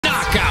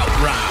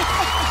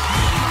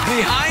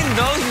Behind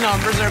those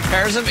numbers are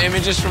pairs of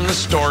images from the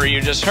story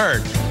you just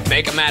heard.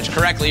 Make a match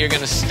correctly, you're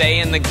going to stay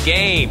in the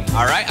game.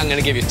 All right, I'm going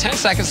to give you 10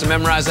 seconds to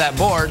memorize that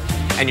board,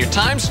 and your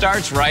time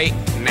starts right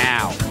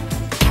now.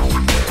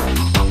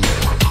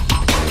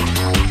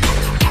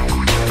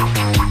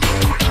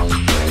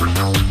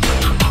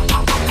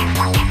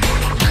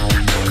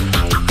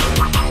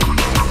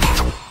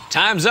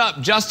 Time's up.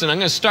 Justin, I'm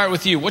going to start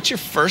with you. What's your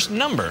first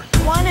number?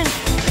 One and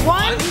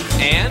 5.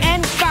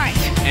 And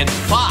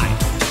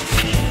 5.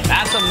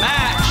 That's a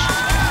match.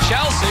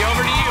 Chelsey,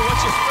 over to you.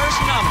 What's your first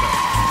number?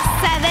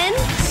 7.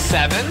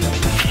 7.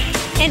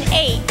 And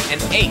 8.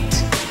 And 8.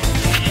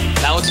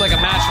 That looks like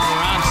a match from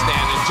where I'm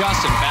standing.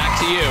 Justin, back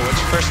to you.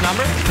 What's your first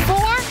number?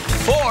 4.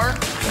 4.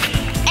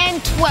 And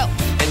 12.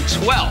 And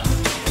 12.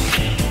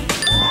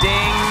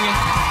 Ding.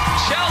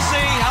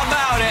 Chelsey, how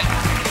about it?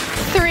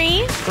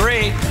 3.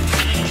 3.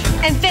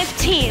 And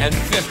 15. And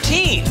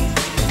 15. That's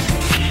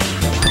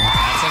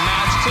a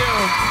match, too.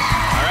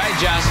 All right,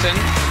 Justin.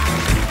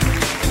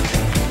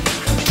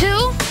 2.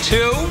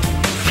 2.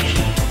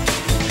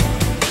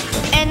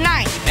 And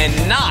 9. And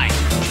 9.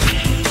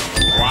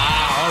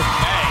 Wow,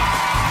 okay.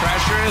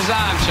 Pressure is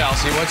on,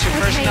 Chelsey. What's your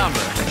first number?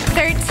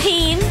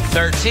 13.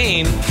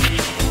 13.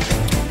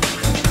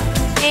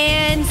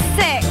 And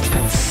 6.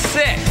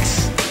 6.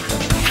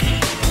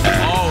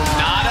 Oh,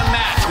 not a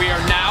match. We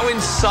are now in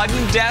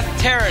sudden death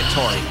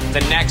territory.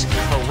 The next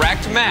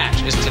correct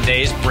match is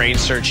today's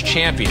Brainsurge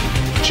champion,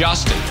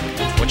 Justin.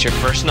 What's your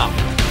first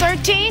number?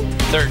 13.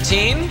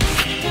 13.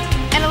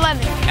 And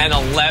 11. And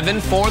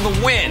 11 for the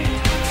win.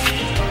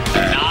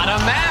 Not a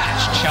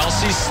match.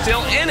 Chelsea's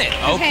still in it.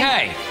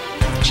 Okay.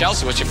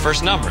 Chelsey, what's your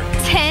first number?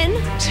 10.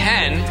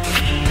 10.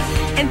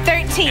 And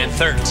 13. And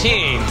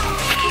 13.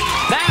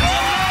 That's a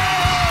match.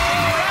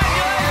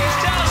 Congratulations,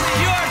 Chelsea.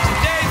 You are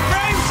today's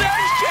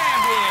Brainsurge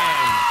champion.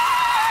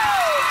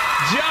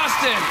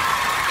 Justin,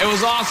 it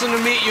was awesome to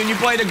meet you, and you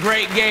played a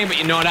great game, but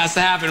you know what has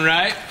to happen,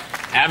 right?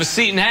 Have a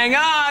seat and hang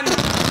on.